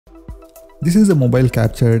This is a mobile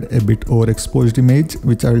captured, a bit overexposed image,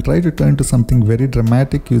 which I will try to turn to something very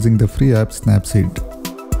dramatic using the free app Snapseed.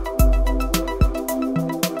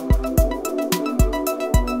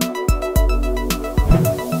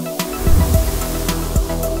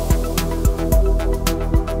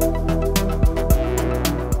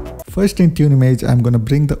 First in tune image, I'm going to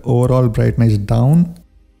bring the overall brightness down.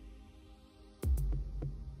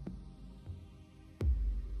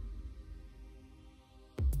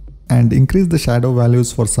 And increase the shadow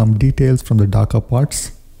values for some details from the darker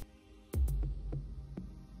parts.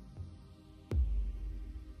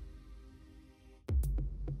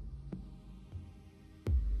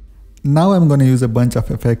 Now I'm going to use a bunch of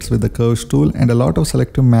effects with the curves tool and a lot of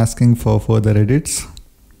selective masking for further edits.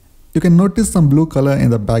 You can notice some blue color in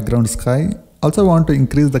the background sky. Also want to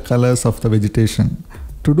increase the colors of the vegetation.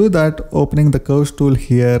 To do that, opening the curves tool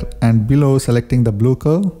here and below selecting the blue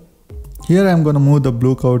curve. Here I am going to move the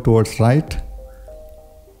blue curve towards right.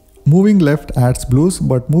 Moving left adds blues,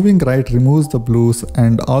 but moving right removes the blues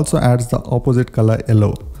and also adds the opposite color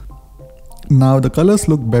yellow. Now the colors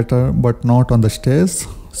look better but not on the stairs.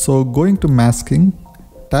 So going to masking,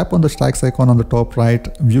 tap on the stacks icon on the top right,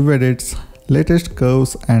 view edits, latest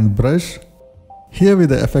curves and brush. Here with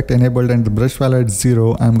the effect enabled and the brush value at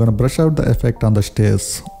 0, I am going to brush out the effect on the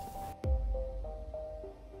stairs.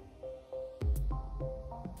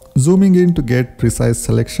 Zooming in to get precise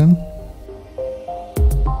selection.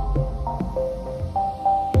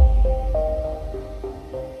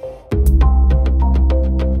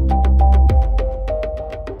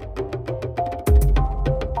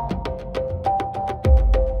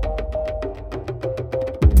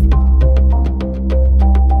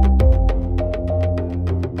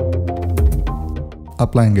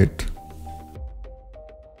 Applying it.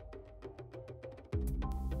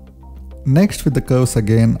 Next with the curves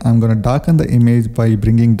again, I'm going to darken the image by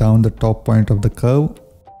bringing down the top point of the curve,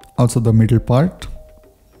 also the middle part.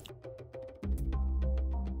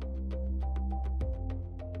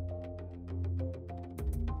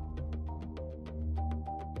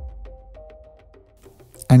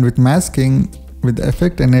 And with masking, with the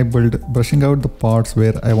effect enabled, brushing out the parts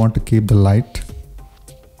where I want to keep the light.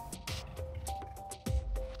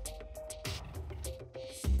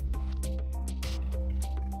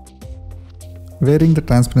 Varying the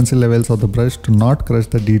transparency levels of the brush to not crush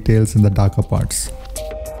the details in the darker parts.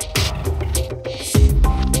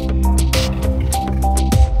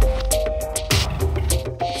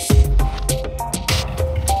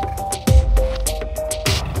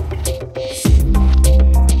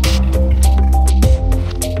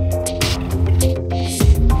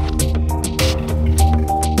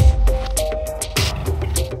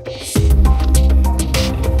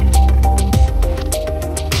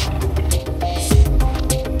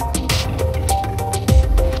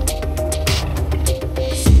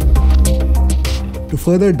 To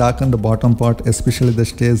further darken the bottom part, especially the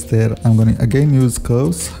stairs there, I'm going to again use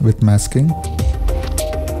curves with masking.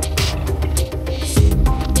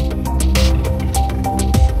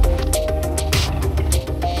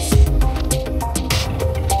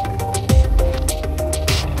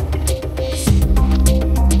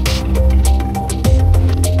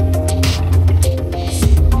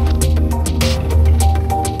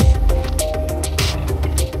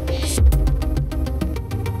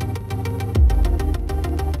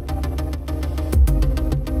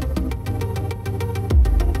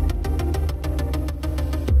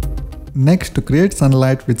 Next, to create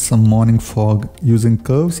sunlight with some morning fog, using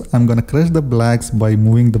curves, I'm going to crush the blacks by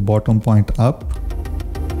moving the bottom point up.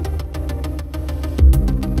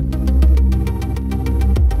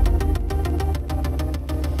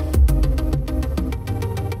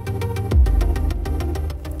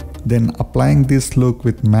 Then applying this look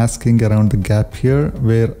with masking around the gap here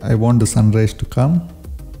where I want the sun rays to come.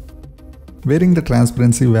 Varying the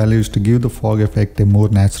transparency values to give the fog effect a more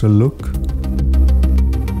natural look.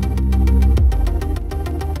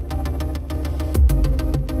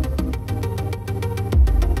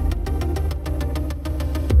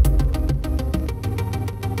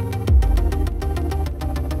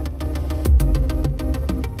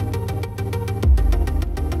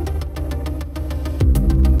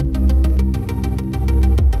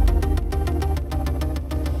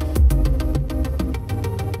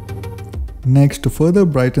 Next, to further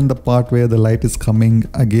brighten the part where the light is coming,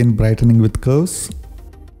 again brightening with curves.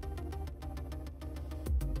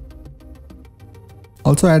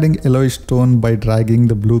 Also adding yellowish tone by dragging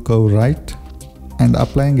the blue curve right and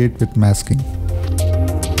applying it with masking.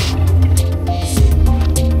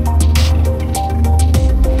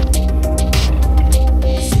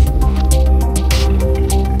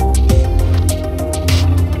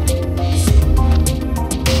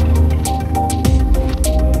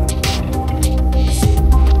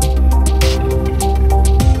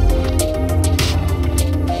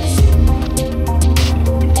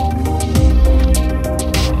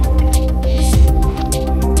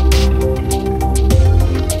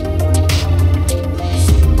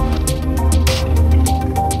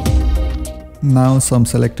 Now some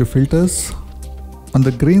selective filters on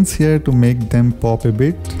the greens here to make them pop a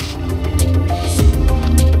bit.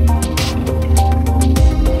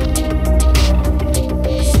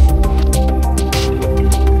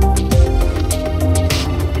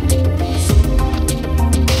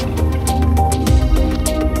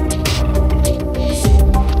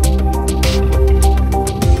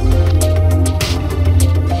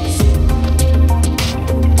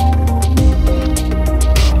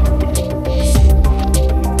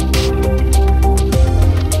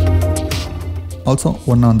 Also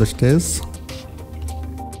one on the stairs.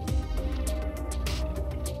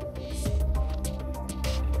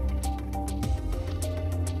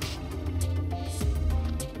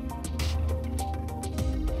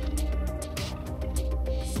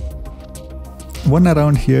 One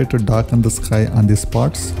around here to darken the sky on these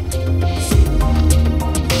spots.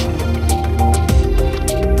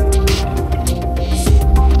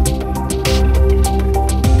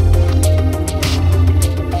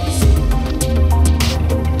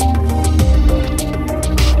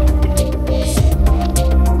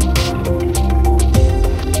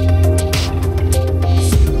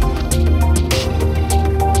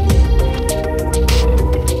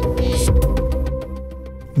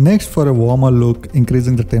 Next, for a warmer look,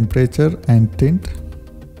 increasing the temperature and tint.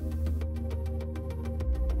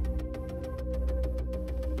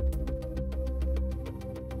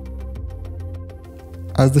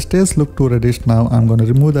 As the stairs look too reddish now, I'm going to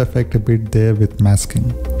remove the effect a bit there with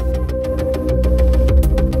masking.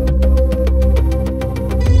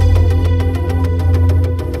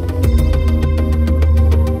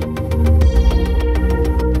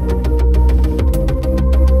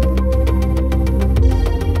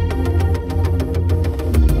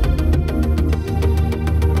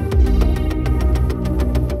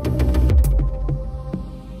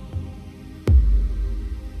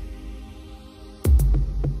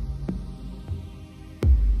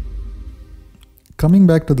 Coming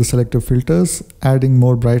back to the selective filters, adding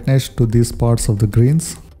more brightness to these parts of the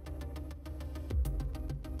greens.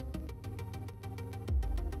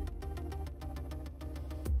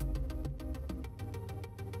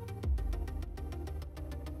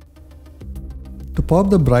 To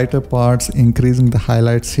pop the brighter parts, increasing the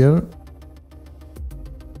highlights here.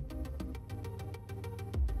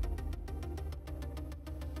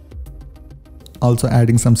 Also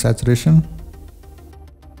adding some saturation.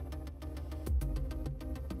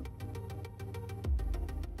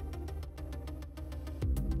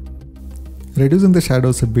 Reducing the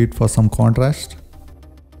shadows a bit for some contrast.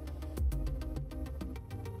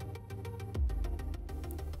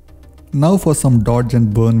 Now for some dodge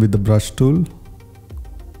and burn with the brush tool.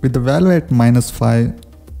 With the value at -5,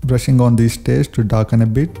 brushing on these stairs to darken a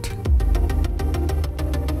bit.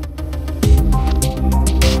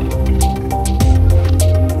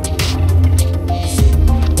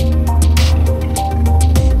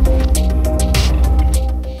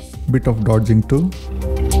 Bit of dodging too.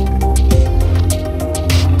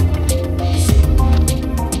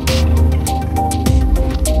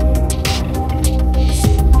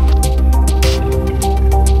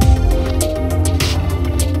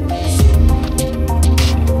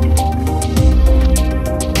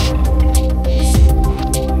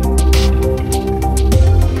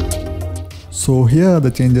 So here are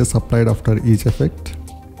the changes applied after each effect.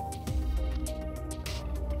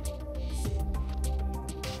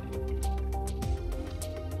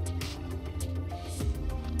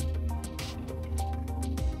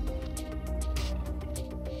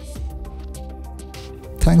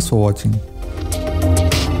 Thanks for watching.